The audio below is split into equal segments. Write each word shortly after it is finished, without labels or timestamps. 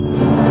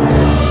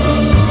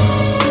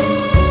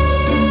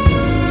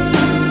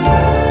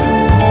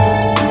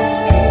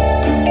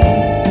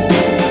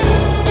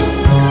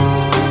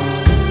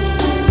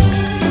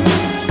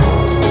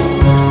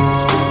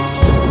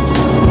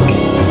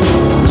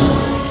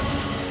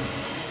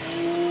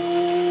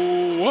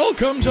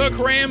Welcome to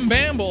Cram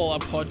Bamble, a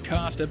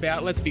podcast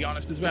about, let's be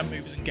honest, it's about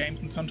movies and games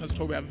and sometimes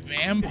talk about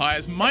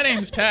vampires. My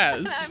name's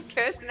Taz. I'm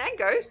Kirsten and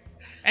ghosts.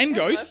 And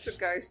ghosts. Lots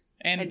of ghosts.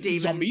 And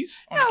demons.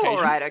 zombies on Oh, occasion.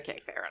 alright, okay,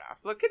 fair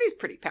enough. Look, it is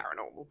pretty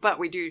paranormal, but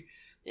we do,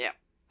 yeah.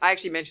 I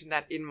actually mentioned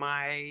that in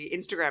my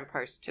Instagram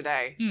post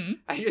today. Mm.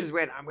 I just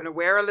went, I'm going to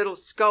wear a little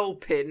skull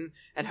pin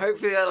and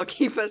hopefully that'll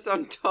keep us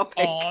on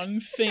topic.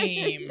 On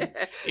theme.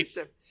 Yeah.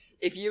 So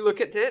if you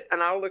look at it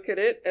and I'll look at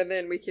it and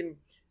then we can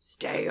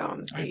stay on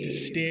theme. I have to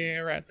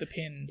stare at the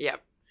pin.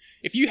 Yep.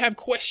 If you have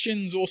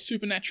questions or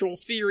supernatural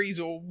theories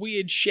or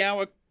weird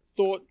shower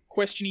thought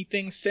questiony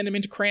things, send them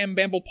into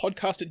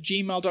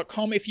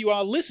crambamblepodcast@gmail.com. If you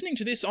are listening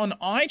to this on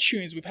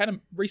iTunes, we've had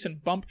a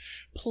recent bump.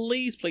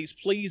 Please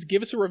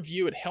give us a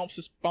review. It helps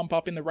us bump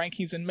up in the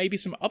rankings and maybe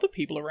some other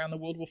people around the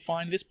world will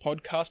find this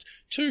podcast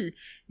too.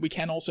 We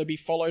can also be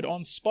followed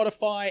on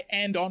Spotify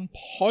and on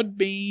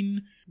Podbean.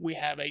 We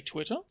have a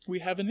Twitter. We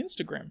have an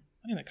Instagram.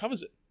 I think that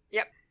covers it.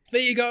 Yep. There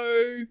you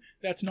go.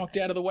 That's knocked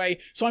out of the way.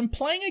 So I'm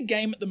playing a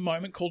game at the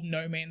moment called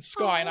No Man's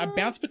Sky, and I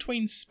bounce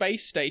between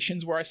space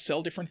stations where I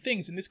sell different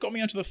things, and this got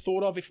me onto the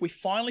thought of, if we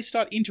finally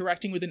start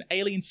interacting with an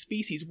alien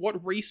species,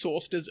 what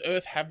resource does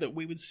Earth have that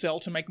we would sell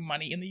to make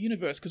money in the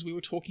universe? Because we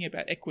were talking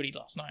about equity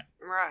last night.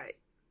 Right.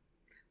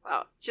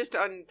 Well, just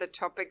on the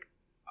topic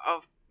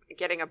of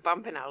getting a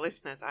bump in our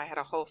listeners, I had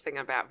a whole thing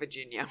about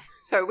Virginia.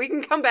 So we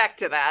can come back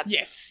to that.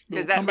 Yes,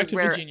 we'll that come back was to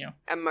where Virginia.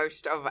 And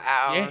most of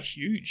our... Yeah,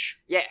 huge.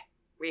 Yeah.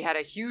 We had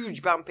a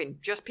huge bump in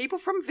just people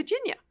from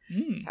Virginia.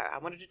 Mm. So I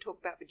wanted to talk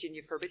about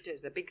Virginia for a bit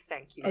as a big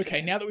thank you. Okay,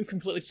 now that we've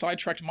completely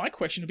sidetracked my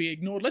question to be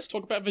ignored, let's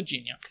talk about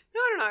Virginia.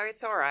 No,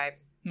 it's all right.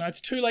 No,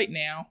 it's too late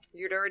now.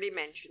 You'd already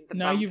mentioned the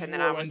No, bump, you've and then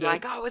I was ruined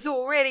like, oh, it's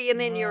already, and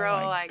then you're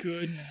all like,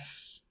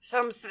 goodness.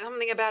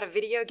 something about a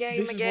video game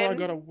This again. is what I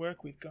gotta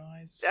work with,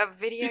 guys. A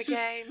video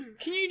game.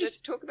 Can you Let's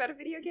just talk about a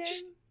video game?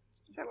 Is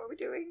that what we're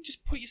doing?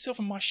 Just put yourself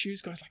in my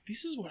shoes, guys. Like,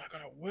 this is what I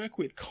gotta work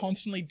with.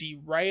 Constantly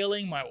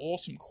derailing my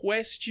awesome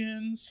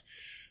questions.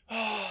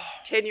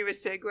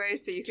 Tenuous segue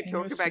so you could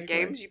talk Tenuous about segue.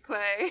 games you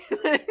play.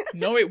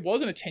 No, it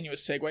wasn't a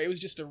tenuous segue. It was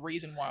just a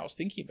reason why I was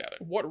thinking about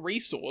it. What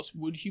resource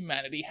would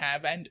humanity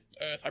have, and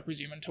Earth, I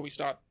presume, until we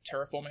start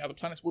terraforming other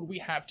planets, would we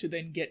have to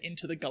then get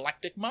into the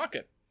galactic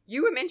market?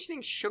 You were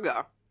mentioning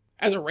sugar.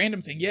 As a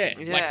random thing, yeah.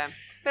 Yeah.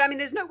 But I mean,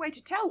 there's no way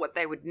to tell what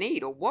they would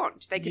need or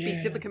want. They could be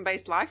Yeah.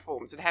 silicon-based life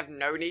forms and have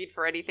no need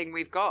for anything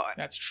we've got.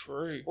 That's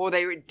true. Or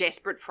they were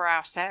desperate for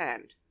our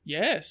sand.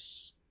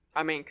 Yes.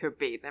 I mean, could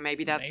be.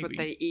 Maybe that's what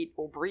Maybe. they eat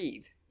or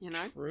breathe, you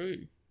know?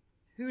 True.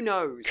 Who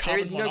knows? Carbon there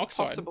is no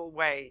monoxide. possible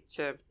way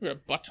to... We got a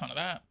butt ton of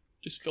that.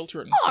 Just filter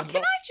it and Oh, send it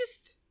can off. I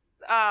just...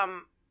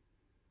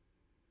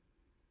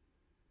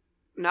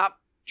 Nope.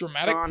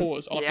 Dramatic gone.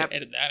 pause. I'll have Yep. to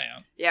edit that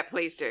out. Yeah,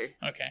 please do.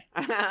 Okay.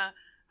 Can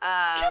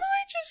I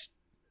just...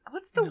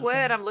 What's the Nothing.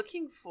 word I'm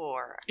looking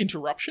for?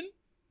 Interruption?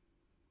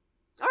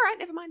 All right,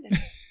 never mind then.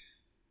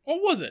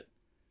 What was it?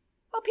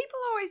 Well, people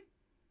always...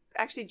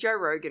 Actually, Joe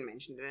Rogan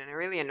mentioned it, and it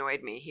really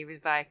annoyed me. He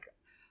was like,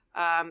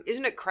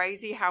 isn't it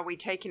crazy how we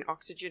take in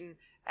oxygen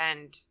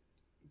and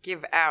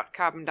give out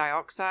carbon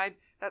dioxide?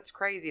 That's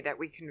crazy that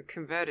we can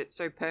convert it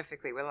so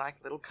perfectly. We're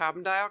like little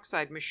carbon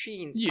dioxide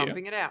machines Yeah.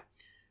 pumping it out.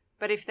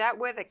 But if that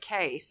were the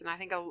case, and I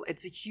think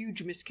it's a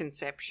huge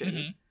misconception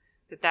Mhm.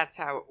 that that's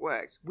how it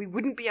works, we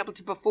wouldn't be able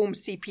to perform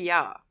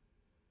CPR.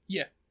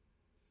 Yeah.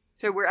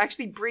 So we're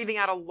actually breathing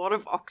out a lot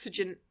of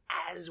oxygen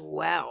as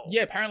well.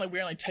 Yeah, apparently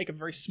we only take a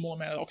very small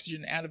amount of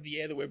oxygen out of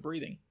the air that we're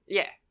breathing.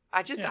 Yeah.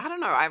 I Yeah. don't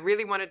know. I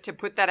really wanted to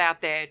put that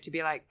out there to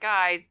be like,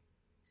 guys,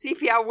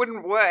 CPR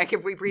wouldn't work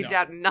if we breathed No.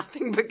 out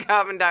nothing but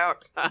carbon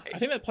dioxide. I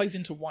think that plays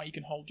into why you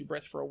can hold your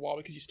breath for a while,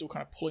 because you're still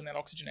kind of pulling that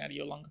oxygen out of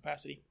your lung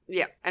capacity.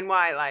 Yeah. And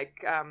why,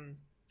 like,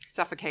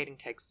 suffocating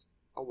takes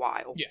a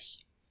while. Yes.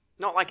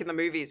 Not like in the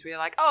movies where you're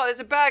like, oh,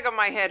 there's a bag on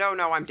my head. Oh,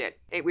 no, I'm dead.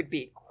 It would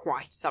be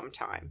quite some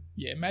time.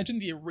 Yeah, imagine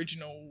the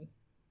original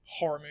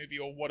horror movie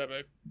or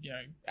whatever,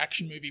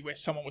 action movie where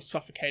someone was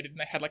suffocated and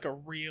they had like a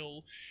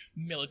real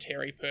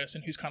military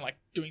person who's kind of like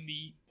doing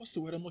the, what's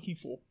the word I'm looking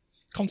for?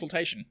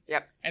 Consultation.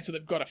 Yep. And so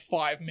they've got a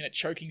 5-minute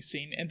choking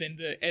scene, and then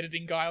the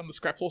editing guy on the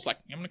scrap floor's like,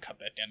 I'm going to cut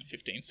that down to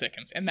 15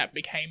 seconds. And that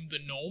became the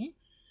norm.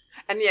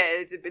 And yeah,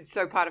 it's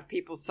so part of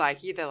people's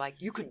psyche. They're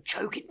like, you could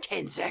choke in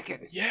 10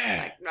 seconds.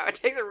 Yeah. Like, no, it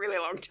takes a really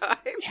long time.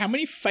 How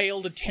many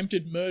failed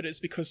attempted murders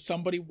because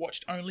somebody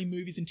watched only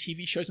movies and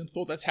TV shows and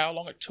thought that's how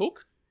long it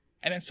took?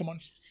 And then someone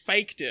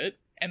faked it,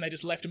 and they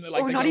just left him there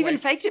like... Or they not got even away.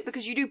 faked it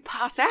because you do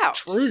pass out.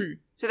 True.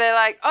 So they're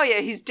like, oh yeah,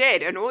 he's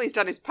dead, and all he's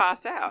done is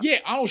pass out. Yeah,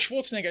 Arnold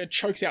Schwarzenegger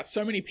chokes out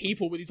so many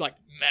people with his, like,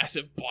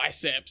 massive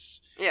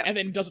biceps. Yeah. And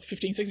then does it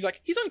 15 seconds. He's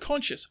like, he's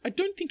unconscious. I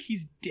don't think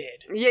he's dead.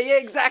 Yeah,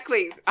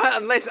 exactly.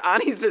 Unless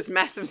Arnie's this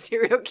massive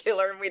serial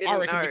killer and we didn't I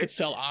reckon know. we could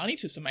sell Arnie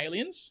to some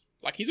aliens.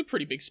 Like, he's a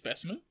pretty big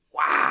specimen.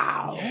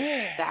 Wow.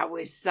 Yeah. That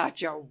was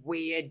such a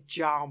weird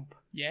jump.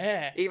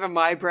 Yeah. Even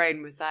my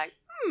brain was like,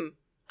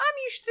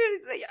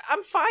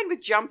 I'm fine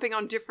with jumping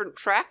on different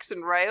tracks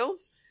and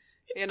rails.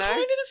 It's you know? kind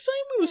of the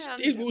same. We were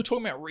Yeah. we were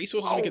talking about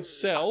resources we could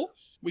sell.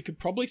 We could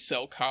probably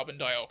sell carbon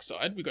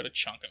dioxide. We got a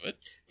chunk of it.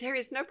 There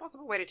is no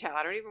possible way to tell.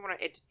 I don't even want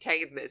to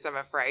entertain this, I'm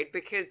afraid,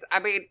 because, I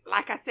mean,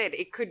 like I said,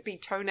 it could be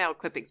toenail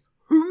clippings.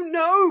 Who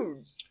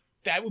knows?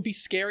 That would be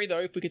scary,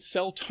 though, if we could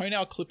sell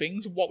toenail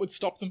clippings. What would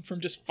stop them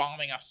from just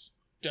farming us?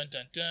 Dun,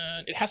 dun,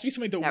 dun. It has to be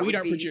something that we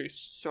don't produce.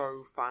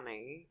 So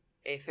funny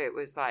if it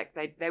was like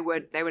they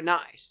were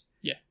nice.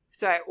 Yeah.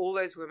 So all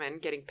those women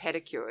getting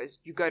pedicures,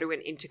 you go to an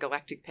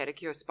intergalactic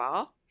pedicure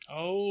spa.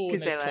 Oh, and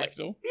they just collect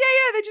it all?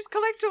 Yeah, they just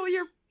collect all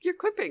your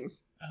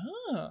clippings.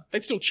 Ah,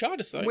 they'd still charge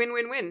us, though.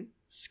 Win-win-win.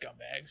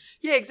 Scumbags.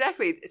 Yeah,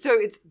 exactly. So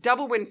it's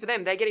double win for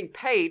them. They're getting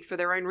paid for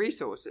their own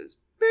resources.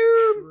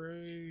 Boom.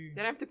 True.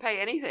 They don't have to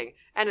pay anything.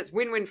 And it's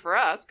win-win for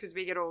us because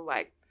we get all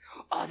like,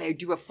 oh, they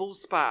do a full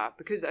spa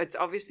because it's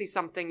obviously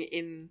something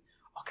in...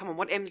 Oh, come on.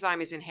 What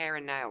enzyme is in hair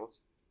and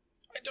nails?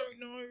 I don't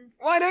know.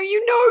 Why don't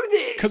you know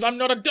this? Because I'm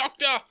not a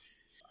doctor.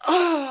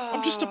 Oh,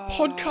 I'm just a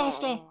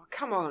podcaster.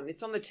 Come on.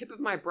 It's on the tip of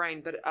my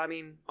brain. But I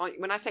mean,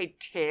 when I say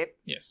tip,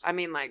 Yes. I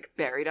mean like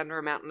buried under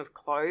a mountain of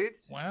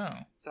clothes.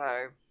 Wow.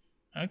 So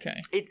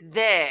Okay. it's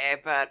there,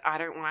 but I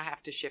don't want to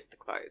have to shift the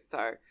clothes.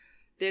 So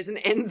there's an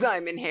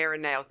enzyme in hair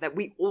and nails that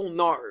we all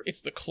know.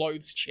 It's the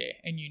clothes chair,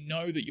 and you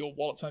know that your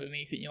wallet's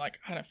underneath it, and you're like,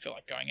 I don't feel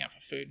like going out for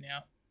food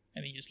now.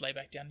 And then you just lay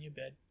back down in your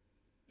bed.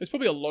 There's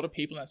probably a lot of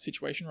people in that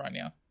situation right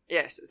now.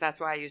 Yes, that's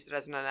why I used it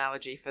as an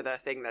analogy for the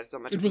thing that's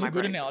on the tip It was of my a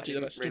good brain. analogy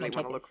that I stood really on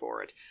top want to of. look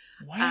forward.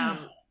 Wow.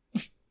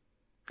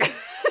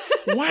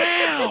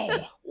 Wow.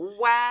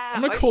 Wow.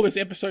 I'm going to call this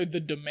episode The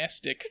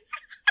Domestic.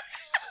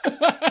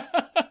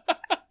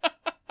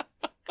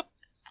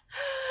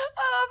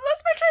 Oh, I've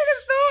lost my train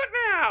of thought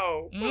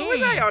now. What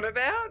was I on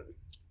about?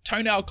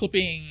 Toenail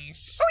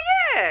clippings.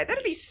 Oh, yeah,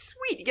 that'd be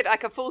sweet. You get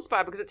like a full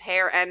spa because it's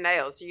hair and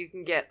nails. So you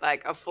can get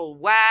like a full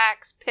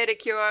wax,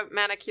 pedicure,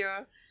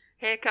 manicure,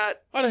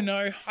 haircut. I don't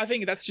know. I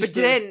think that's just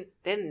But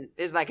then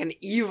there's like an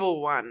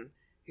evil one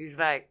who's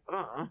like,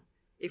 oh,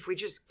 if we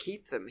just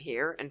keep them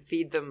here and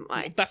feed them Well,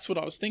 like that's what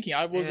I was thinking.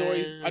 I'd always been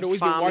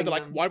worried that,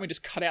 like, them. why don't we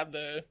just cut out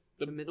the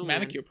middleman.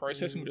 manicure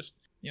process and we'll just,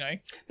 you know.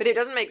 But it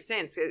doesn't make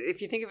sense.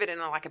 If you think of it in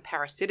like a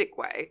parasitic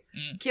way,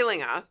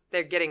 killing us,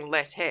 they're getting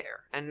less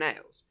hair and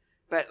nails.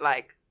 But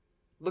like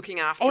looking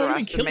after I mean us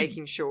and killing.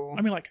 making sure.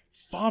 I mean, like,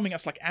 farming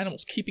us like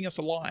animals, keeping us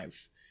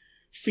alive,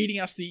 feeding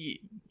us the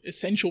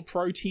essential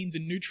proteins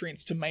and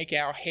nutrients to make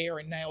our hair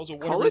and nails or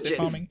whatever it is they're Collagen.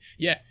 farming.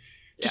 Yeah.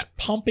 Just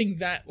pumping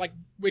that, like,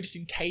 we're just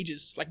in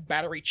cages, like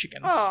battery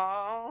chickens.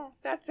 Oh,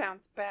 that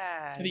sounds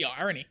bad. The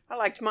irony. I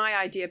liked my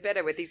idea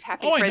better with these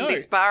happy, Oh, I friendly know.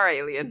 spa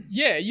aliens.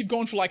 Yeah, you've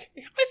gone for, like,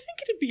 I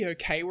think it'd be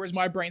okay, whereas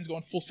my brain's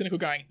gone full cynical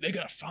going, they're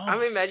gonna farm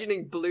I'm us.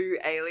 imagining blue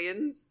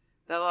aliens.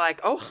 They're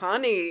like, oh,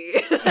 honey.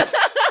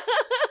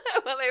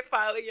 While they're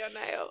filing your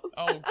nails.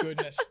 Oh,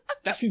 goodness.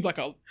 That seems like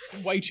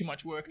way too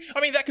much work. I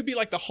mean, that could be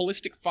like the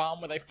holistic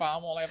farm where they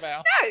farm all of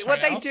our No,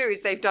 what they toenails. do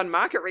is they've done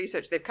market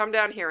research. They've come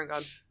down here and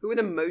gone, who are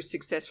the most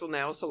successful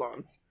nail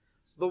salons?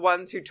 The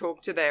ones who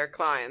talk to their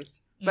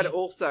clients, but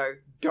also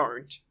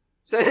don't.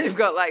 So they've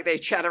got like, they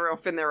chatter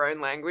off in their own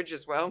language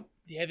as well.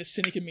 Yeah, the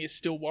cynic in me is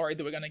still worried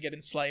that we're going to get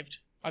enslaved.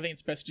 I think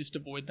it's best just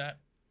avoid that.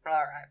 All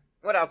right.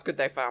 What else could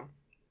they farm?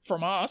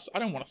 From us, I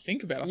don't want to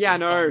think about us Yeah,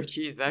 being no. farmed.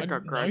 Jeez, that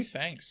got No gross.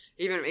 thanks.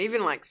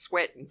 Even like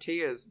sweat and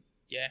tears.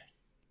 Yeah.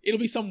 It'll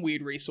be some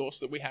weird resource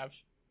that we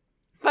have.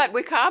 But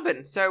we're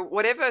carbon, so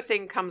whatever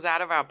thing comes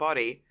out of our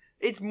body,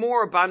 it's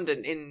more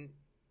abundant in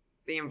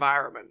the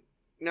environment.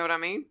 You know what I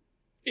mean?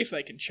 If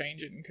they can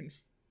change it and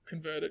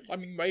convert it. I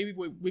mean, maybe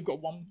we've got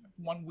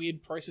one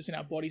weird process in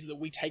our bodies that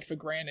we take for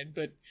granted,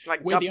 but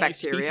Like we're gut the only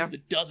bacteria. species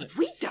that does it. Have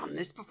we done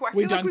this before? I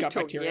We've feel done like gut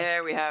talked- bacteria.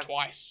 Yeah, we have.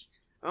 Twice.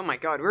 Oh my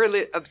god,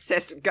 we're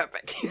obsessed with gut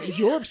bacteria.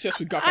 You're obsessed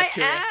with gut I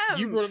bacteria. am.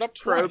 You brought it up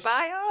twice.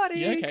 Probiotics.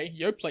 Yeah, okay.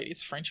 Yoplait.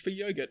 It's French for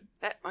yogurt.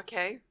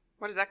 Okay.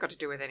 What has that got to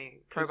do with any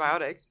 'Cause-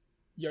 probiotics?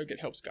 Yogurt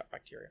helps gut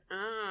bacteria.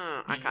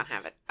 I can't Yes.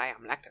 have it. I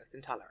am lactose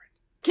intolerant.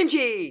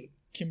 Kimchi!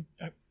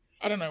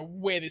 I don't know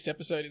where this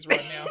episode is right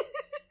now.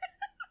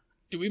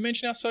 Did we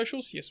mention our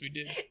socials? Yes, we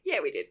did. Yeah,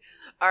 we did.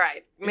 All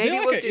right. Is Maybe there,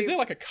 we'll like do... is there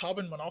like a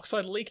carbon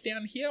monoxide leak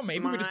down here?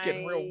 Maybe we're just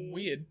getting real My-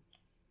 weird.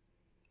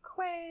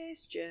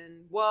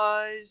 Question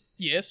was...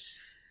 Yes.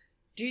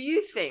 Do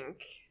you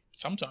think...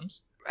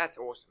 Sometimes. That's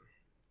awesome.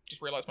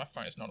 Just realised my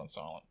phone is not on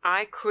silent.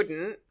 I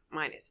couldn't...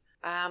 Mine is.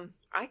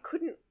 I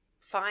couldn't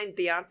find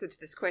the answer to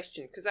this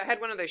question because I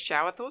had one of those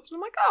shower thoughts and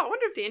I'm like, oh, I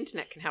wonder if the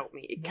internet can help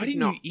me. It Why could didn't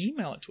not. you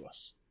email it to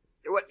us?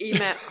 What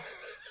email?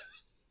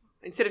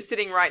 Instead of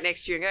sitting right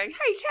next to you and going,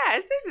 hey,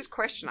 Taz, there's this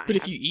question I But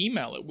have. if you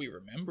email it, we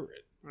remember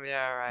it.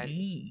 Yeah, right.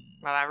 Mm.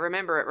 Well, I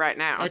remember it right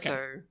now, Okay.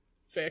 so...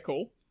 Fair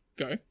call.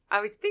 Go.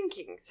 I was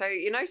thinking, so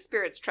you know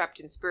spirits trapped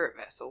in spirit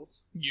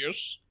vessels?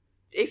 Yes.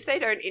 If they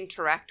don't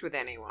interact with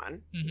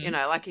anyone, Mhm. you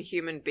know, like a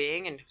human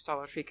being in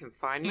solitary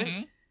confinement,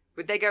 Mhm.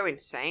 would they go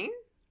insane?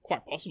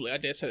 Quite possibly. I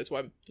dare say that's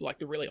why, like,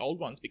 the really old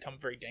ones become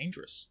very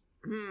dangerous.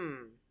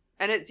 And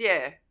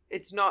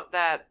it's not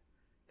that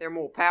they're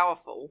more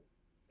powerful,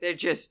 they're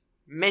just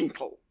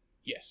mental.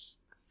 Yes.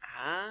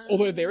 Ah.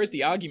 Although there is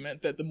the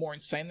argument that the more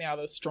insane they are,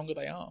 the stronger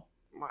they are.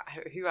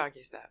 Who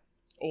argues that?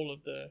 All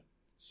of the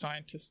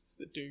scientists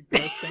that do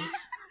those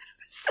things.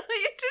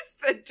 Scientists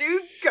that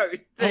do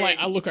ghost things.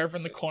 I look over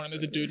in the corner and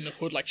there's a dude in a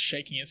hood, like,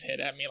 shaking his head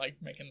at me, like,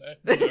 making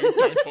the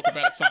don't talk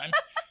about it sign.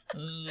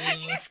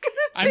 He's got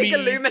a big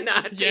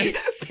Illuminati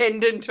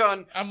pendant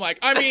on. I'm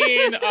like,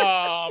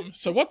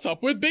 so what's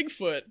up with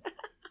Bigfoot?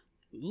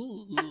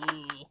 Ooh.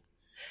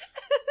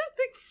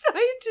 The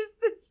scientists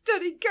that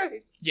study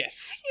ghosts.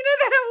 Yes. You know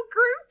that whole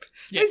group?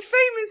 Yes. Those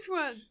famous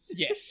ones.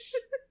 Yes.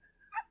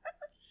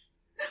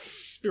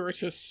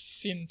 Spiritus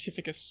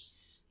Scientificus.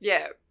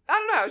 Yeah. I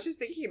don't know. I was just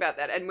thinking about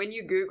that. And when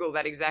you Google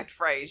that exact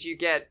phrase, you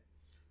get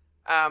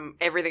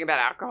everything about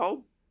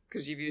alcohol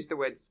because you've used the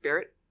word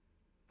spirit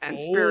and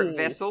spirit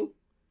vessel.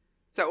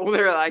 So all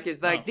they're like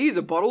is like, these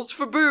are bottles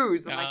for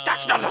booze. I'm like,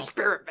 that's not a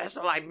spirit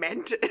vessel I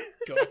meant.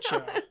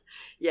 Gotcha.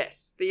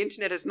 Yes. The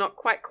internet has not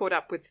quite caught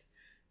up with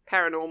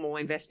paranormal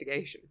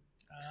investigation.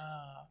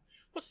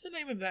 What's the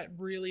name of that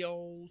really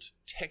old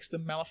text, the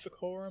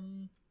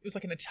Maleficorum? It was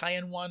like an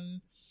Italian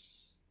one.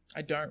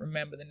 I don't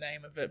remember the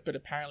name of it, but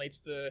apparently it's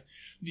the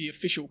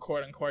official,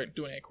 quote-unquote,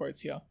 doing air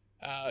quotes here,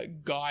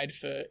 guide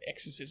for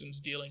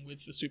exorcisms dealing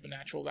with the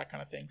supernatural, that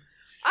kind of thing.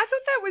 I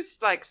thought that was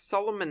like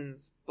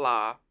Solomon's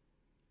blah.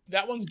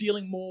 That one's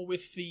dealing more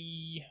with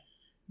the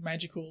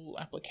magical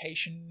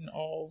application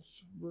of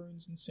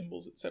runes and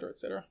symbols, etc.,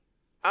 etc.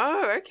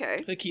 Oh, okay.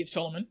 The Key of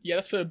Solomon. Yeah,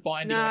 that's for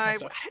binding and that kind of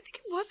stuff. I don't think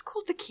it was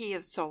called the Key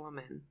of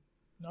Solomon.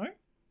 No?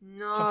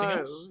 No, Something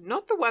else?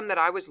 Not the one that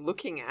I was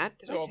looking at.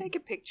 Did I take a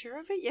picture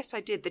of it? Yes,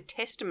 I did. The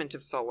Testament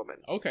of Solomon.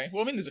 Okay.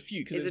 Well, I mean, there's a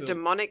few. It's a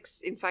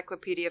demonics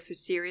encyclopedia for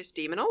serious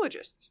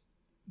demonologists.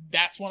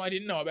 That's one I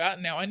didn't know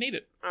about. Now I need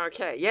it.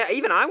 Okay. Yeah,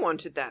 even I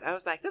wanted that. I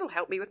was like, that'll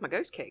help me with my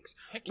ghost cakes.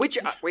 Heck Which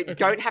we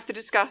don't have to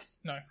discuss.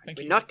 No, thank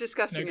you. We're not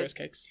discussing No ghost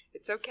cakes.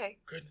 It's okay.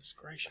 Goodness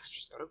gracious. I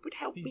just thought it would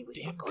help These me with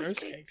damn my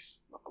ghost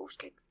cakes. My ghost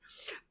cakes.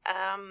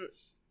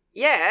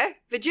 Yeah,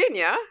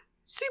 Virginia.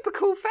 Super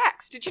cool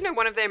facts. Did you know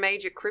one of their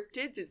major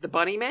cryptids is the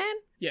Bunny Man?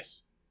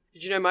 Yes.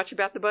 Did you know much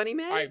about the Bunny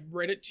Man? I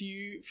read it to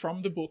you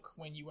from the book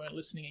when you weren't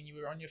listening and you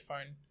were on your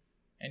phone.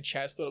 And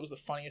Chaz thought it was the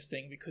funniest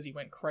thing because he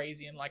went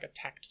crazy and like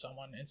attacked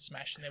someone and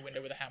smashed in their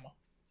window with a hammer.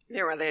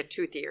 There are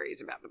two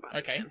theories about the Bunny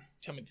Man. Okay,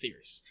 tell me the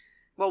theories.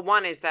 Well,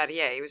 one is that,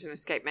 he was an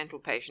escaped mental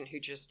patient who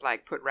just,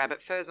 put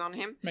rabbit furs on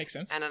him. Makes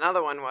sense. And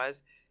another one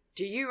was,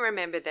 do you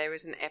remember there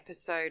was an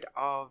episode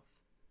of...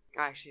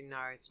 Actually, no,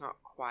 it's not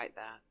quite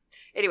that.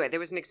 Anyway, there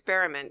was an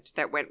experiment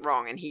that went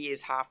wrong, and he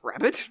is half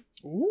rabbit.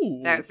 Ooh.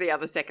 That's the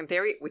other second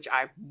theory, which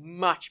I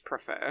much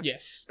prefer.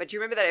 Yes. But do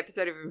you remember that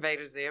episode of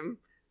Invader Zim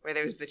where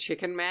there was the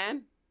chicken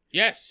man?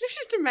 Yes. It's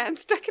just a man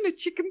stuck in a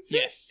chicken suit.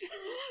 Yes.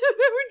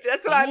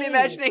 That's what I'm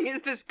imagining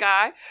is this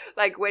guy,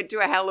 went to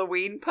a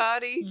Halloween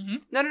party.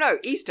 Mm-hmm. No,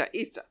 Easter.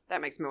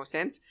 That makes more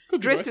sense. Could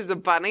be Dressed both. as a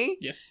bunny.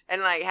 Yes.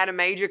 And, had a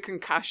major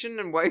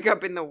concussion and woke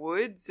up in the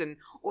woods. And,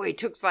 he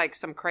took,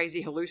 some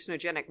crazy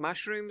hallucinogenic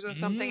mushrooms or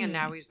something. And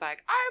now he's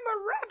like, I'm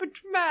a rabbit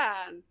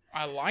man.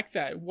 I like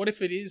that. What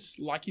if it is,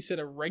 like you said,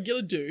 a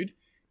regular dude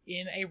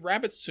in a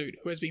rabbit suit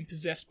who has been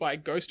possessed by a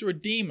ghost or a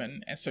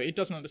demon, and so it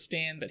doesn't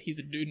understand that he's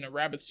a dude in a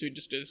rabbit suit,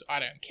 just as I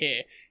don't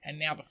care, and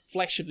now the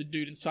flesh of the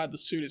dude inside the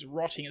suit is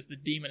rotting as the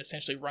demon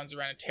essentially runs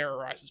around and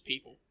terrorizes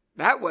people.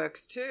 That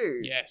works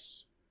too.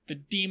 Yes. The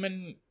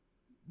demon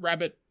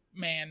rabbit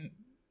man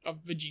of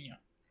Virginia.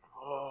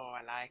 Oh,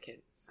 I like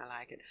it.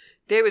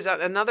 There was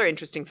another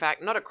interesting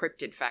fact, not a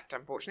cryptid fact,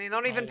 unfortunately,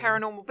 not even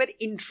paranormal, but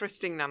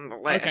interesting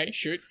nonetheless. Okay,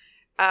 shoot.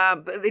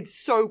 But it's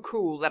so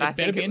cool that I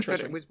think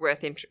it was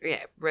worth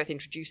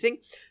introducing.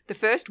 The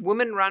first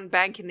woman-run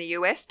bank in the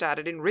US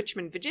started in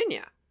Richmond,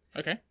 Virginia.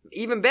 Okay.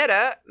 Even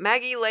better,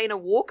 Maggie Lena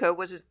Walker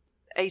was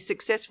a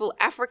successful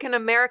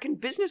African-American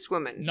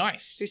businesswoman.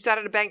 Nice. Who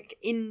started a bank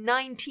in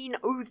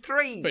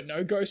 1903. But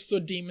no ghosts or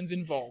demons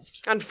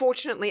involved.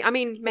 Unfortunately, I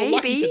mean, maybe. Well,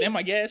 lucky for them,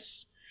 I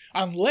guess.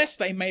 Unless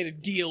they made a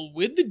deal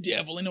with the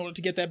devil in order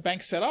to get that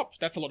bank set up.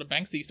 That's a lot of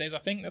banks these days, I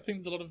think. I think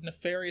there's a lot of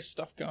nefarious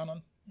stuff going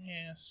on.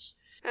 Yes.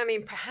 I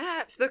mean,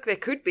 perhaps. Look, there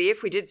could be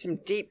if we did some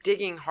deep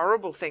digging,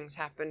 horrible things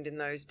happened in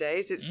those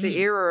days. It's the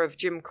era of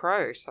Jim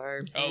Crow, so...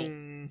 Oh,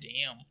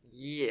 damn.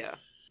 Yeah.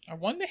 I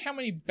wonder how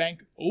many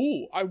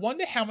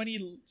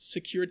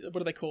security...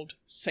 What are they called?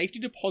 Safety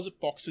deposit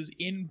boxes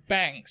in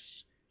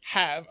banks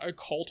have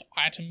occult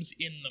items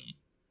in them.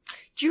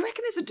 Do you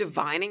reckon there's a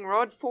divining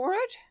rod for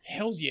it?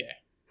 Hells yeah.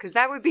 Because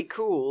that would be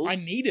cool. I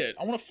need it.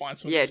 I want to find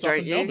some of the stuff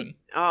in Melbourne.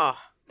 Oh,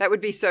 that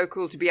would be so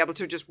cool to be able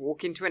to just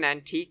walk into an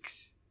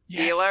antiques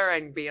dealer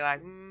and be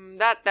like,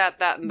 that,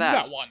 and that.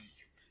 That one.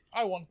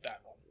 I want that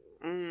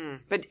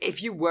one. But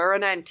if you were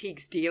an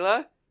antiques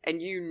dealer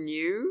and you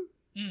knew,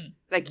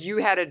 you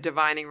had a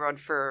divining rod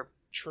for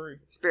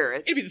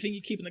spirits. It'd be the thing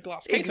you keep in the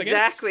glass case, I guess.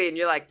 Exactly, and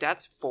you're like,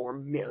 that's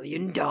 $4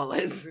 million.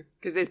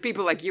 Because there's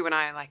people like you and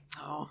I are like,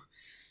 oh,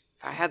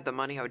 if I had the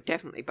money, I would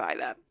definitely buy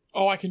that.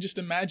 Oh, I can just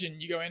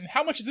imagine you go in,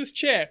 how much is this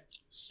chair?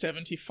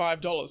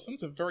 $75.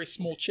 That's a very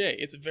small chair.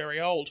 It's very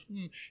old.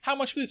 How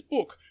much for this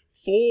book?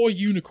 4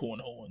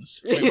 unicorn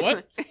horns. Wait,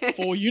 what?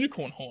 4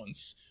 unicorn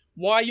horns.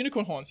 Why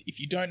unicorn horns? If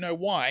you don't know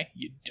why,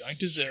 you don't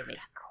deserve it.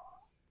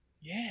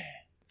 Yeah.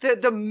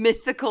 The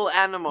mythical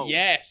animal.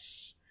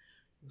 Yes.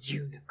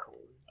 Unicorn.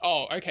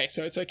 Oh, okay,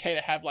 so it's okay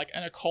to have, like,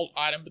 an occult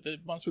item, but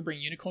once we bring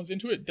unicorns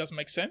into it doesn't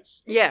make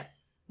sense? Yeah.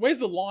 Where's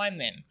the line,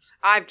 then?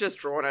 I've just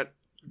drawn it.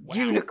 Wow.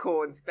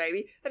 Unicorns,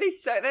 baby. That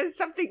is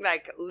something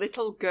like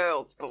little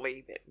girls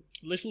believe in.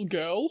 Little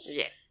girls?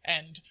 Yes.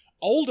 And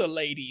older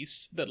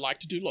ladies that like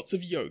to do lots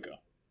of yoga.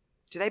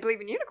 Do they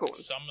believe in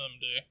unicorns? Some of them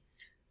do.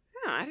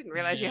 Oh, I didn't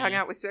realise you Yeah. hung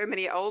out with so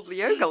many old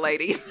yoga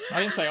ladies. I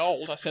didn't say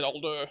old, I said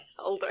older.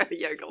 Older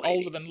yoga ladies.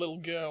 Older than little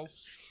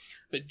girls.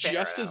 But Fair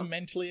just as enough.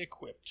 mentally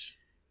equipped.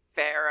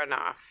 Fair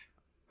enough.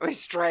 We're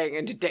straying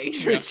into We are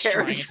dangerous straying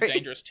territory. into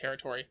dangerous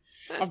territory.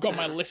 I've got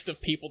my list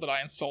of people that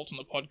I insult on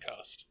the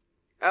podcast.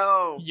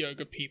 Oh.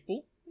 Yoga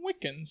people.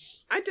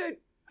 Wiccans. I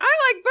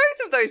like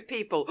both of those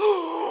people.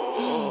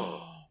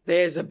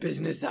 There's a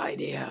business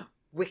idea.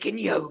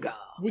 Wiccan yoga.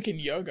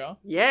 Wiccan yoga.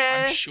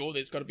 Yeah. I'm sure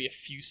there's got to be a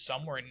few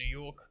somewhere in New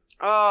York.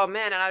 Oh,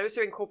 man, and I'd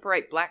also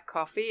incorporate black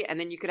coffee, and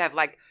then you could have,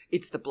 like,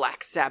 it's the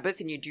Black Sabbath,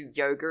 and you do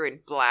yoga in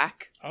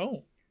black,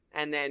 Oh,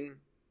 and then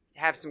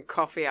have some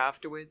coffee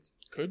afterwards.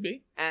 could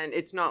be. And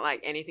it's not,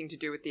 like, anything to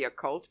do with the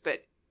occult,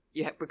 but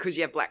because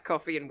you have black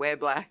coffee and wear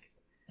black,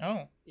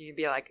 Oh, you can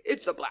be like,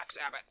 it's the Black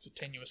Sabbath. it's a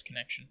tenuous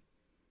connection.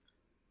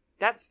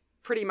 That's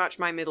pretty much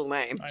my middle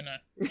name. I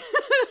know.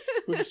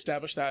 We've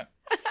established that.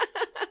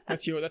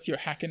 That's your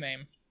hacker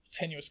name.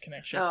 Tenuous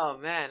connection. Oh,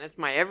 man, that's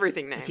my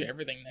everything name. That's your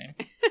everything name.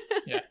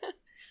 Yeah.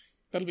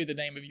 That'll be the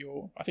name of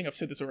your... I think I've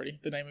said this already.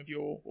 The name of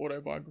your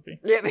autobiography.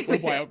 Yeah, Or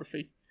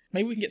biography.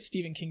 Maybe we can get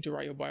Stephen King to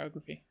write your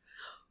biography.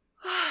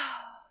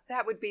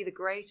 That would be the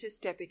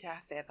greatest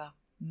epitaph ever.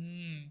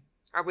 Mm.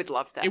 I would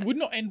love that. It would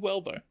not end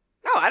well, though.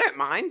 Oh, I don't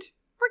mind.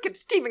 Frickin'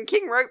 Stephen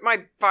King wrote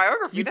my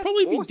biography. You'd That's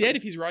probably be awesome. dead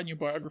if he's writing your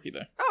biography,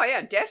 though. Oh,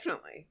 yeah,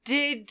 definitely.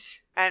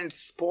 And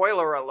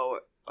spoiler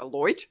alert.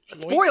 Alloy?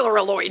 Spoiler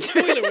alert.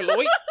 Spoiler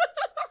alert!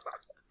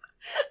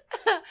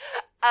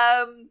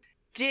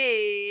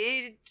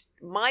 Did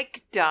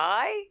Mike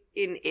die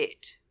in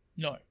It?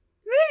 No.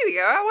 There we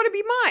go. I want to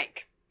be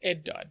Mike.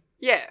 Ed died.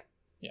 Yeah.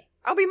 Yeah.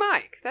 I'll be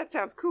Mike. That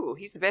sounds cool.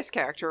 He's the best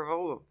character of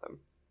all of them.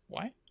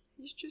 Why?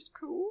 He's just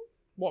cool.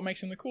 What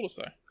makes him the coolest,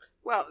 though?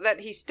 Well, that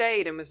he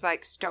stayed and was,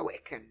 like,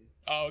 stoic and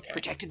Oh, okay.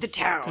 protected the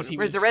town. 'Cause he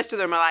Whereas the was- rest of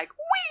them are like,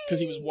 whee! Because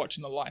he was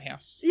watching the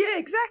lighthouse. Yeah,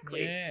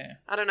 exactly. Yeah.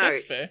 I don't know.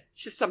 That's fair.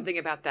 It's just something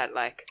about that,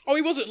 like... Oh,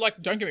 he wasn't,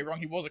 like, don't get me wrong,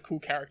 he was a cool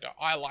character.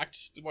 I liked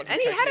what his And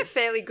he character had a did.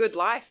 fairly good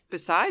life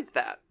besides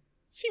that.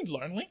 Seemed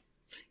lonely.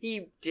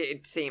 He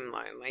did seem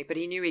lonely, but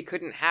he knew he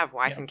couldn't have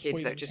wife Yeah, and kids, so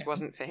poison it just town.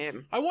 wasn't for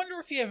him. I wonder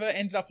if he ever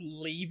ended up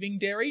leaving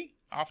Derry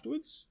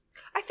afterwards.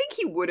 I think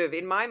he would have.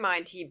 In my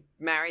mind, he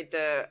married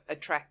the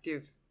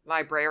attractive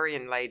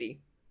librarian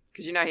lady.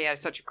 Because, you know, he had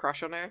such a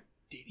crush on her.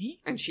 Did he?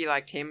 And she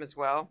liked him as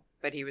well.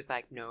 But he was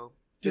like, no,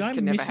 Did this I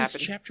can never miss this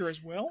happen. chapter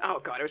as well? Oh,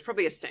 God, it was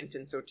probably a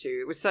sentence or two.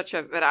 It was such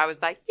a... But I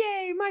was like,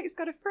 yay, Mike's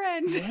got a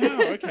friend.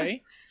 Wow,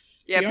 okay.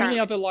 Yeah, The only apparently-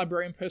 other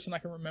librarian person I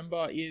can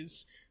remember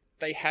is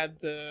they had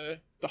the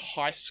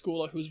high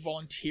schooler who was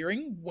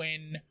volunteering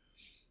when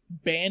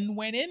Ben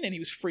went in and he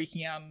was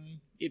freaking out and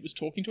it was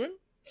talking to him.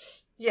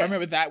 Yeah. I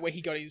remember that where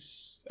he got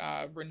his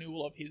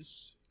renewal of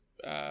his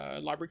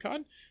library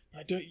card.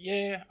 But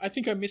I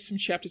think I missed some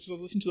chapters as I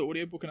was listening to the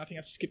audiobook and I think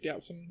I skipped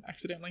out some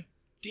accidentally.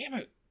 Damn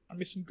it. I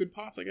missed some good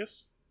parts, I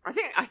guess.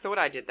 I thought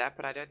I did that,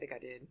 but I don't think I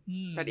did.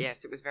 Hmm. But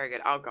yes, it was very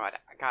good. Oh, God,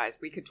 guys,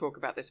 we could talk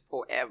about this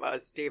forever.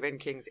 Stephen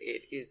King's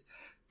It is...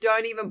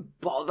 Don't even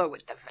bother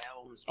with the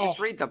films. Just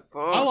Oh, read the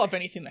book. I love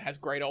anything that has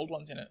great old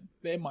ones in it.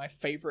 They're my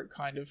favourite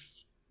kind of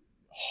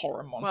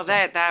horror monster.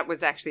 Well, that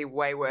was actually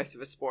way worse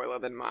of a spoiler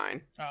than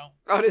mine. Oh.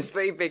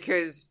 Honestly,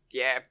 because,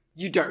 yeah,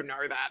 you don't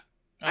know that.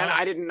 And Oh.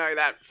 I didn't know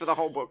that for the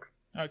whole book.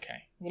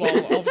 Okay. Well,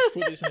 I'll just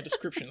put this in the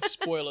description.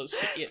 Spoilers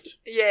for It.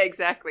 Yeah,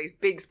 exactly.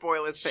 Big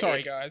spoilers for Sorry,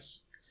 It.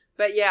 guys.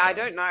 But yeah, I Sorry.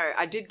 don't know.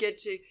 I did get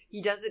to...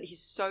 He does it...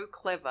 He's so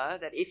clever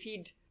that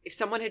if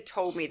someone had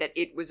told me that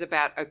it was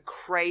about a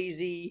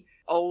crazy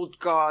old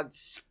god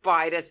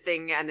spider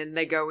thing and then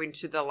they go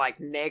into the, like,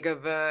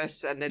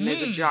 Negaverse and then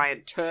there's a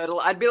giant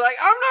turtle, I'd be like,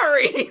 I'm not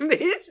reading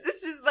this.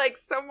 This is like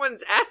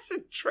someone's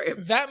acid trip.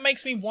 That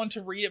makes me want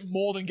to read it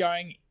more than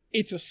going,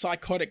 it's a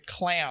psychotic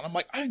clown. I'm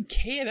like, I don't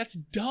care. That's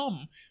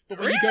dumb. But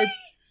when you go...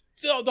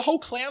 The whole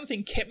clown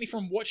thing kept me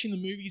from watching the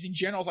movies in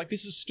general. I was like,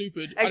 this is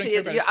stupid. Actually,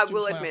 I don't care about a I stupid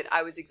will clown. admit,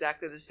 I was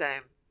exactly the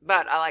same.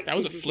 But I like That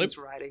was a Stephen flip. King's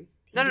writing.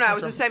 You No, just it went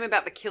was the from- same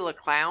about the killer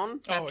clown. Oh,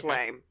 That's okay.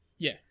 lame.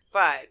 Yeah.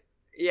 But,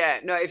 yeah,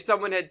 no, if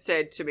someone had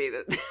said to me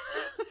that...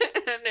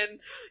 and then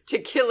to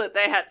kill it,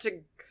 they had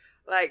to,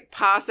 like,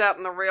 pass out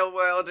in the real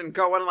world and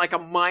go on, like, a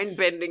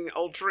mind-bending,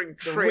 altering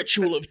The trip.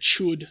 ritual of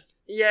chud.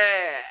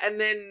 Yeah, and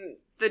then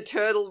the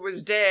turtle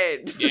was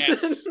dead.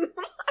 Yes. Like,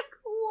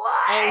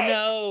 what?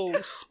 Oh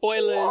no,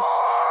 spoilers.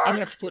 What? I'm gonna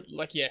have to put,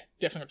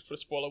 definitely have to put a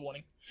spoiler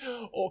warning.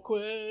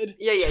 Awkward.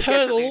 Yeah,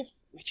 Turtle, definitely.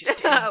 which is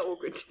dead.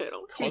 Awkward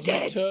turtle. She's Cosmic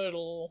dead.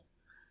 Turtle.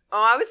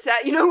 Oh, I was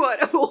sad. You know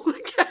what? Of all the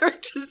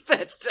characters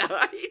that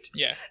died,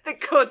 Yeah. the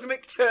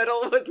Cosmic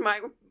Turtle was my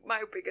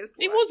biggest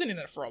one. It wasn't in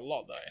it for a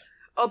lot, though.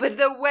 Oh, but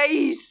the way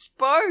he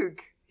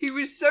spoke, he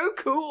was so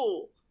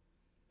cool.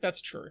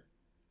 That's true.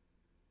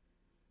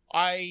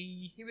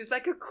 He was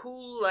like a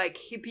cool, like,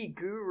 hippie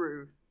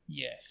guru.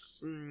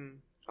 Yes.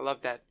 I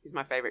love that. He's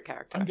my favourite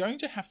character. I'm going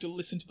to have to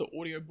listen to the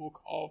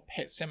audiobook of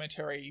Pet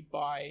Sematary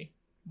by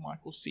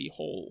Michael C.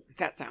 Hall.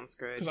 That sounds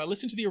good. Because I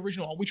listened to the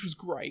original one, which was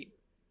great.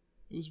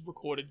 It was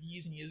recorded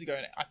years and years ago,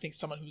 and I think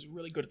someone who's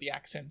really good at the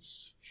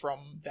accents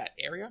from that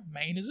area.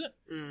 Maine, is it?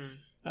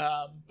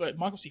 But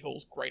Michael C.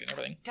 Hall's great and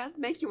everything. It does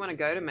make you want to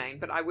go to Maine,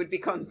 but I would be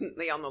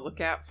constantly on the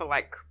lookout for,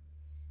 like,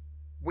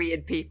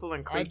 weird people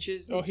and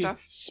creatures and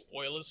stuff.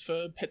 Spoilers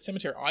for Pet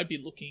Sematary. I'd be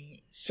looking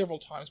several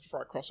times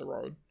before I cross a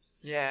road.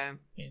 Yeah.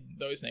 In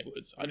those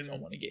neighborhoods. I do not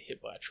want to get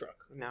hit by a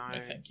truck. No,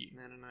 thank you.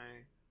 No.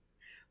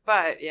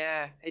 But,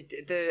 yeah,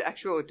 the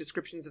actual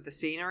descriptions of the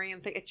scenery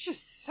and things, it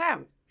just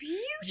sounds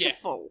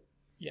beautiful.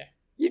 Yeah.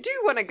 You do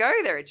want to go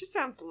there. It just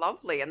sounds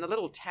lovely. And the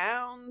little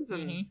towns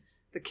and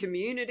the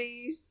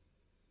communities.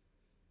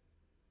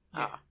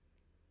 Yeah.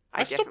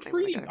 I stopped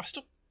reading.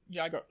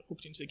 I got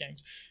hooked into the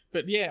games.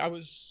 But, yeah, I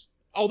was...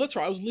 Oh, that's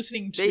right. I was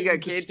listening to There you go,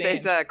 kids.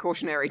 There's a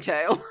cautionary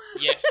tale.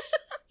 Yes.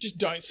 Just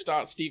don't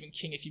start Stephen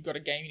King if you've got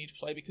a game you need to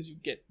play because you'll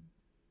get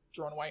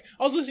drawn away.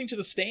 I was listening to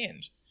The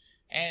Stand,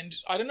 and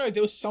I don't know,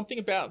 there was something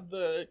about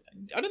I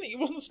don't think it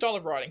wasn't the style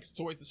of writing because it's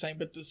always the same,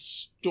 but the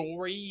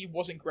story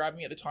wasn't grabbing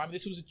me at the time.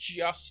 This was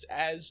just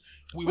as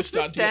we were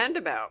starting to... What's The Stand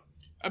about?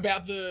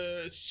 About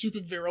the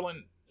super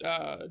virulent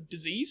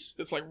disease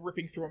that's like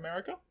ripping through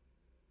America.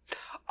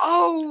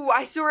 Oh,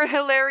 I saw a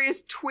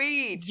hilarious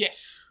tweet.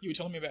 Yes, you were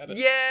telling me about it.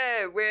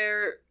 Yeah,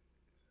 where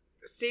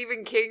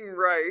Stephen King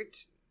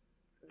wrote,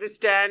 The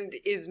Stand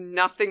is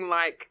nothing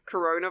like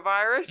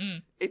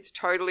coronavirus. It's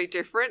totally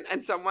different.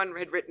 And someone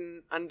had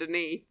written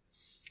underneath,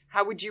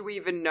 how would you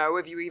even know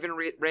if you even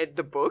read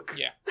the book?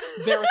 Yeah,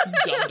 there are some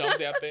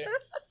dum-dums out there.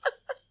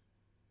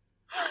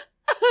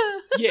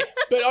 Yeah,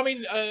 but I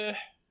mean,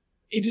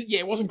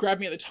 it wasn't grabbing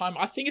me at the time.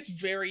 I think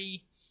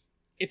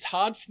it's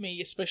hard for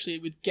me, especially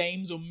with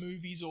games or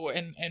movies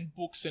and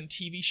books and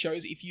TV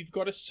shows, if you've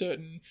got a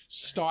certain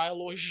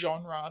style or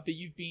genre that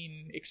you've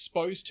been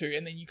exposed to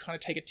and then you kind of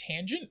take a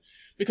tangent,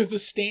 because The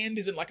Stand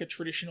isn't like a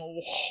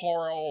traditional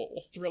horror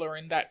or thriller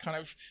in that kind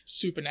of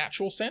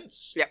supernatural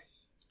sense. Yep.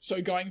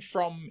 So going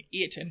from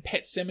it and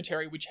Pet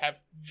Sematary, which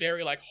have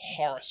very like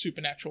horror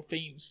supernatural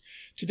themes,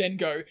 to then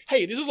go,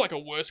 hey, this is like a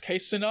worst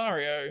case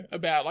scenario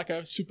about like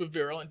a super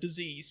virulent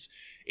disease,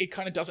 it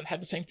kind of doesn't have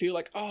the same feel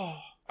like, oh,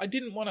 I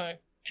didn't want to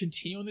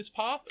continue on this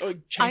path or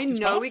change this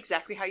path. I know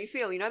exactly how you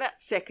feel. You know that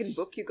second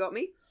book you got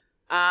me?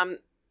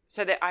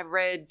 So that I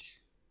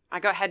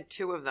had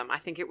two of them. I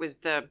think it was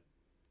The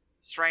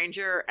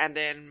Stranger and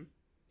then...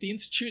 The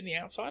Institute and The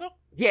Outsider?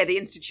 Yeah, The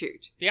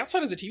Institute. The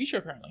Outsider's a TV show,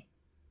 apparently.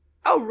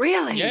 Oh,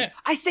 really? Yeah.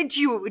 I said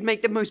to you it would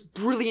make the most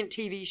brilliant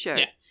TV show.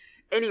 Yeah.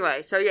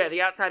 Anyway, so yeah,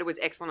 The Outsider was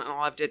excellent and I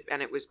loved it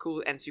and it was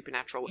cool and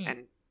supernatural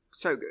and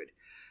so good.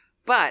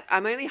 But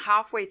I'm only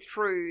halfway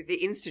through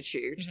The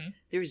Institute.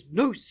 There is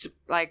no,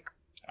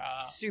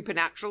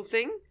 supernatural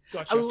thing.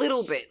 Gotcha. A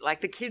little bit.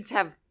 Like, the kids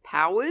have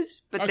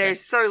powers, but they're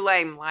so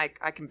lame, like,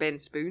 I can bend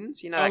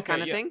spoons, that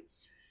kind of thing.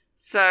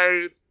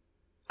 So,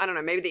 I don't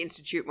know, maybe The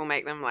Institute will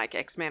make them, like,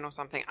 X-Men or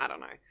something, I don't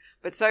know.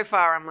 But so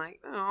far, I'm like,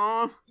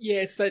 oh.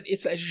 Yeah, it's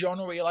that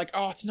genre where you're like,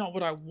 oh, it's not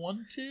what I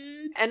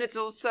wanted. And it's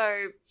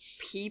also,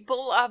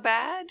 people are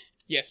bad.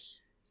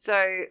 Yes.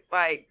 So,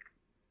 like,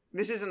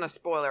 this isn't a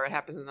spoiler, it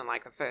happens in,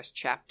 like, the first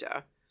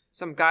chapter.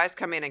 Some guys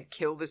come in and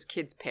kill this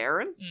kid's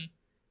parents.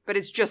 But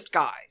it's just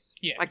guys.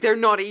 Yeah. Like, they're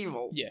not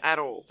evil at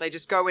all. They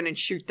just go in and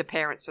shoot the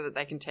parents so that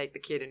they can take the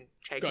kid and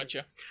take him.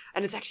 Gotcha.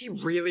 And it's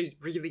actually really,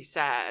 really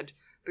sad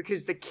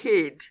because the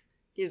kid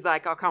is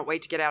like, I can't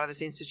wait to get out of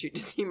this institute to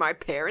see my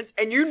parents.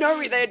 And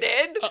they're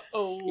dead.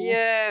 Uh-oh.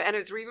 Yeah, and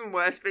it's even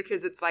worse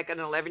because it's like an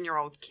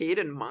 11-year-old kid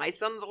and my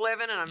son's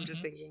 11 and I'm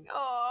just thinking,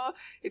 oh,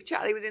 if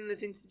Charlie was in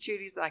this institute,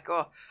 he's like,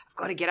 oh, I've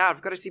got to get out.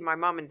 I've got to see my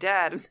mum and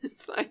dad. And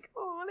it's like,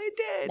 oh,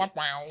 they're dead.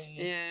 Wow.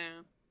 Yeah.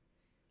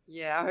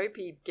 Yeah, I hope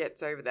he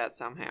gets over that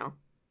somehow.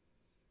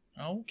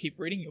 Oh, keep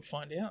reading, you'll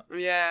find out.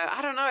 Yeah,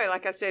 I don't know.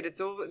 Like I said, it's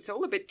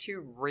all a bit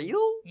too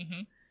real.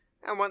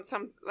 I want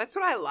that's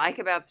what I like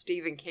about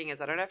Stephen King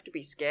is I don't have to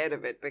be scared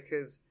of it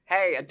because,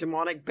 hey, a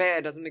demonic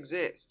bear doesn't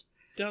exist.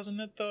 Doesn't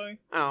it, though?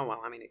 Oh,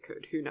 well, I mean, it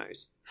could. Who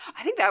knows?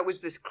 I think that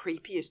was the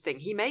creepiest thing.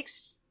 He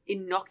makes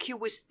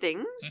innocuous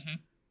things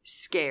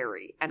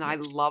scary, and I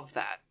love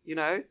that,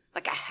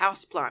 Like a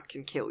houseplant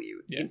can kill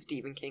you in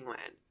Stephen King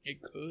land.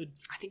 It could.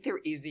 I think there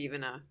is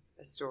even a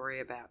story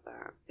about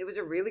that. It was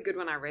a really good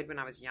one I read when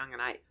I was young,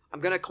 and I'm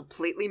going to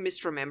completely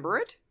misremember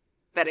it,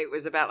 but it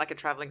was about like a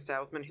traveling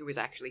salesman who was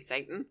actually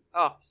Satan.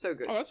 Oh, so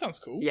good. Oh, that sounds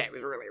cool. Yeah, it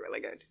was really, really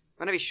good.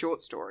 One of his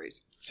short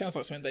stories. Sounds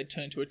like something they'd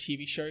turn into a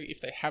TV show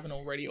if they haven't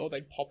already, or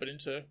they'd pop it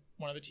into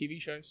one of the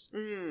TV shows.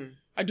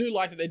 I do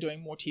like that they're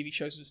doing more TV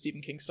shows with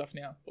Stephen King stuff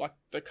now, like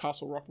the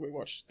Castle Rock that we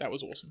watched. That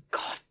was awesome.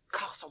 God,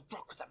 Castle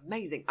Rock was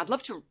amazing. I'd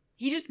love to...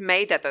 He just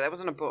made that, though. That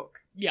wasn't a book.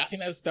 Yeah, I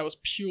think that was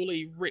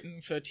purely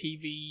written for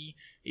TV.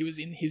 It was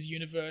in his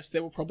universe.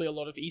 There were probably a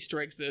lot of Easter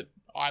eggs that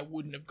I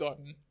wouldn't have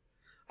gotten.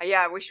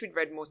 Yeah, I wish we'd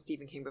read more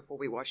Stephen King before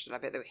we watched it. I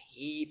bet there were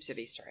heaps of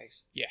Easter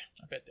eggs. Yeah,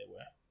 I bet there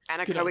were.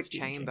 Anechoic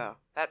Chamber.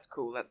 That's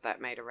cool that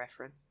made a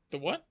reference. The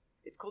what?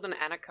 It's called an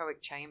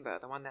anechoic chamber,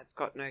 the one that's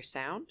got no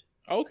sound.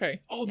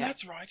 Okay. Oh, Yeah.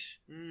 that's right.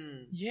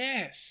 Mm.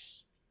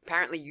 Yes.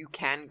 Apparently you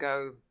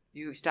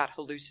start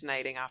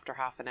hallucinating after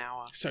half an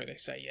hour. So they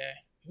say, yeah.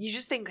 You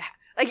just think,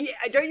 like,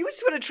 yeah, don't you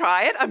just want to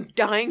try it? I'm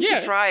dying Yeah.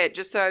 to try it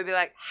just so I'd be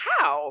like,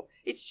 how?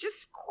 It's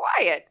just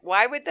quiet.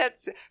 Why would that...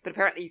 But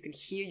apparently you can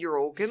hear your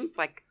organs,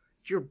 like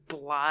your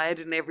blood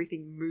and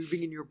everything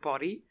moving in your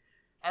body.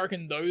 I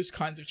reckon those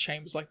kinds of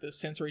chambers, like the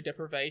sensory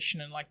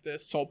deprivation and like the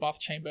soul bath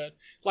chamber,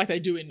 like they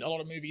do in a lot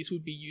of movies,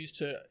 would be used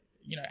to,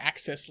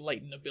 access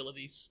latent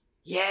abilities.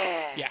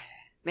 Yeah. Yeah.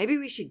 Maybe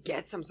we should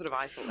get some sort of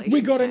isolation.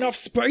 We got tank. enough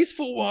space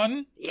for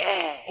one.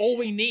 Yeah. All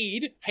we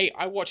need, hey,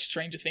 I watched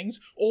Stranger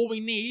Things. All we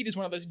need is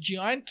one of those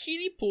giant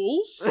kiddie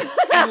pools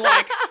and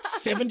like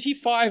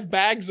 75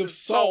 bags of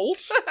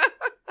salt.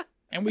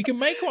 And we can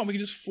make one. We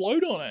can just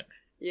float on it.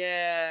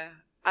 Yeah.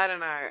 I don't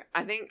know.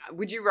 I think,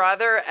 would you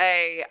rather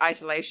a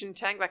isolation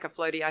tank, like a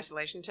floaty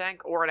isolation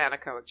tank, or an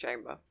anechoic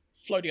chamber?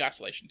 Floaty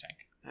isolation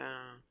tank.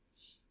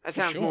 That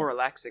For sounds sure. more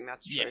relaxing,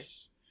 that's true.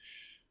 Yes.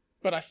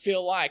 But I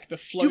feel like the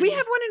floaty... Do we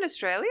have one in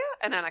Australia?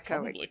 An anechoic?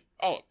 Probably.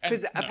 Oh,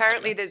 Because no, I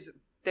apparently don't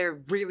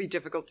they're really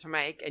difficult to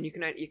make, and you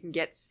can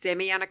get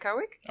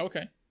semi-anechoic. know.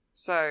 Okay.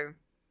 So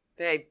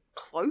they're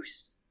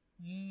close,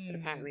 but Mm.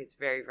 apparently it's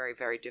very, very,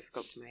 very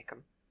difficult to make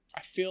them.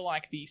 I feel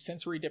like the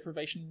sensory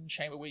deprivation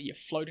chamber where you're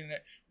floating in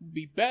it would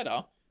be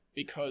better,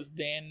 because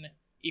then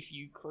if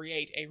you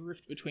create a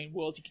rift between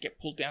worlds, you can get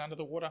pulled down under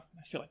the water.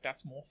 I feel like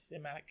that's more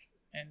thematic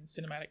and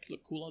cinematic,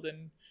 look cooler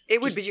than...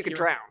 It would Just be you could hear-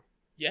 drown.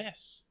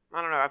 Yes.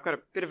 I don't know. I've got a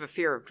bit of a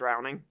fear of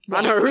drowning. Well,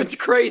 I know I've got- it's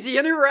crazy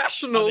and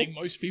irrational. I think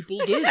most people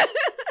do.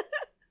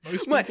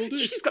 Most What? people do.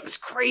 She's got this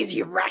crazy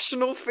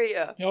irrational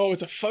fear. Oh,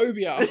 it's a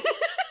phobia.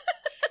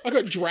 I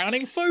got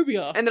drowning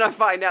phobia. And then I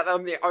find out that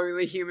I'm the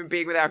only human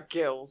being without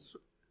gills.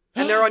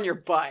 And they're on your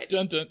butt.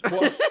 Dun dun. What?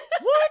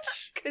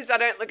 What? Because I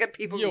don't look at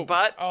people's Yo,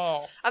 butts.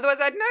 Oh. Otherwise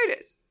I'd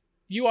notice.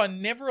 You are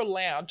never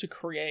allowed to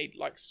create,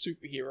 like,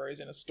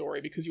 superheroes in a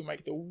story because you'll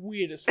make the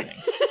weirdest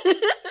things.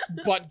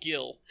 Butt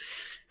Gil.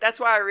 That's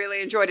why I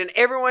really enjoyed it. And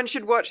everyone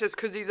should watch this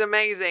because he's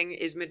amazing,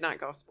 is Midnight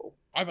Gospel.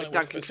 I've only With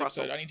watched the Duncan first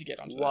Trussell. episode. I need to get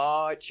onto that.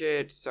 Watch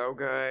it. So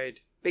good.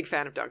 Big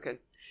fan of Duncan.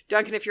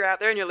 Duncan, if you're out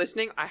there and you're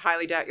listening, I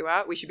highly doubt you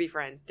are. We should be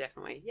friends,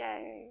 definitely.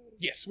 Yay.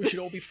 Yes, we should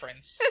all be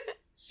friends.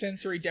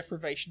 Sensory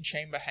deprivation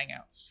chamber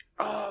hangouts.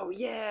 Oh,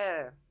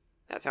 yeah.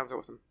 That sounds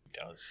awesome. It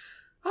does.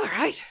 All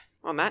right.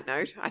 On that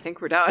note, I think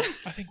we're done.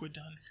 I think we're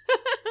done.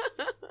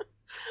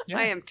 Yeah.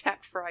 I am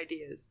tapped for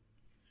ideas.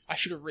 I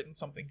should have written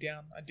something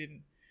down. I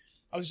didn't.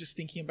 I was just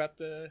thinking about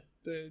the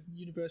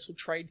universal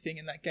trade thing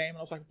in that game, and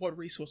I was like, what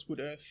resource would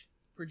Earth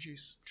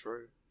produce?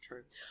 True.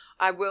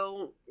 I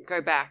will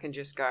go back and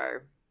just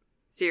go,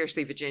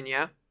 seriously,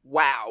 Virginia,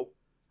 wow.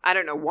 I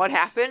don't know what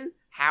happened,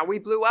 how we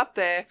blew up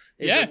there.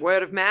 Is Yeah. it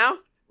word of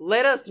mouth?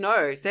 Let us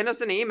know. Send us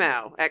an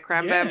email at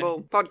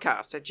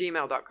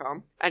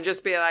crambamblepodcast@gmail.com and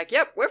just be like,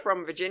 yep, we're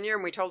from Virginia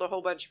and we told a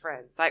whole bunch of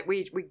friends. Like,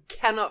 we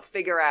cannot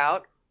figure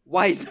out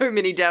why so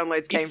many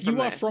downloads came If from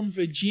you are there. from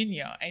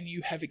Virginia and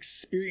you have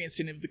experienced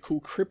any of the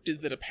cool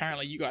cryptids that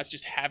apparently you guys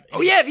just have,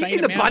 Oh yeah, have you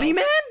seen the Bunny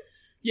Man?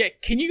 Yeah,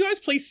 can you guys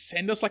please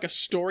send us like a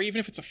story,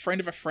 even if it's a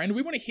friend of a friend?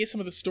 We want to hear some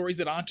of the stories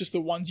that aren't just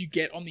the ones you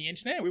get on the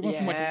internet. We want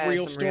some like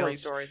real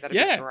stories. That'd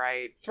Yeah. be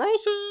great. Throw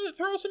us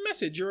a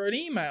message or an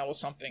email or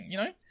something,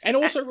 And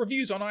also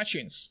reviews on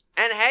iTunes.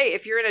 And hey,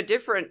 if you're in a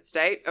different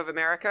state of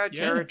America,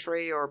 Yeah.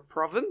 territory, or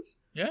province,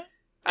 Yeah.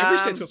 Every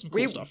state's got some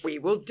cool we, stuff. We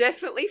will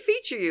definitely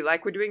feature you,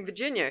 like we're doing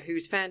Virginia,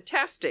 who's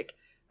fantastic.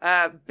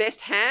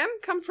 Best ham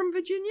come from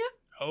Virginia.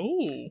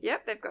 Oh.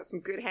 Yep, they've got some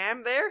good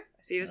ham there.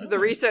 See, this is the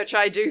research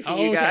I do for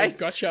you okay, guys.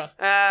 gotcha.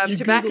 You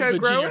Tobacco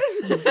Googled growers.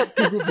 Virginia. You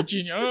Google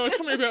Virginia. Oh,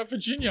 tell me about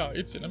Virginia.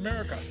 It's in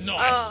America.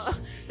 Nice.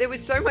 There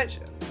was so much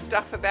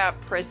stuff about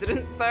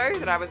presidents, though,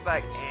 that I was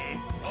like,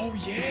 Oh,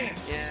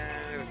 yes.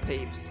 Yeah, there was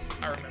heaps.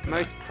 I remember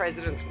Most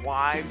presidents'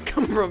 wives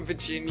come from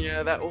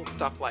Virginia. That all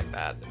stuff like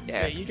that. that.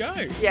 Yeah. There you go.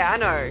 Yeah, I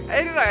know.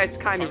 It's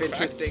kind Fun of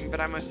facts. interesting,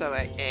 but I'm also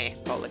like,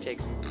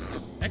 politics.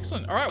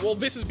 Excellent. All right, well,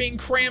 this has been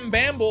Cram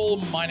Bamble.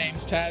 My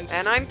name's Taz.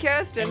 And I'm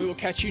Kirsten. And we will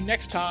catch you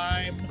next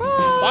time.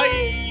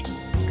 Bye. Bye.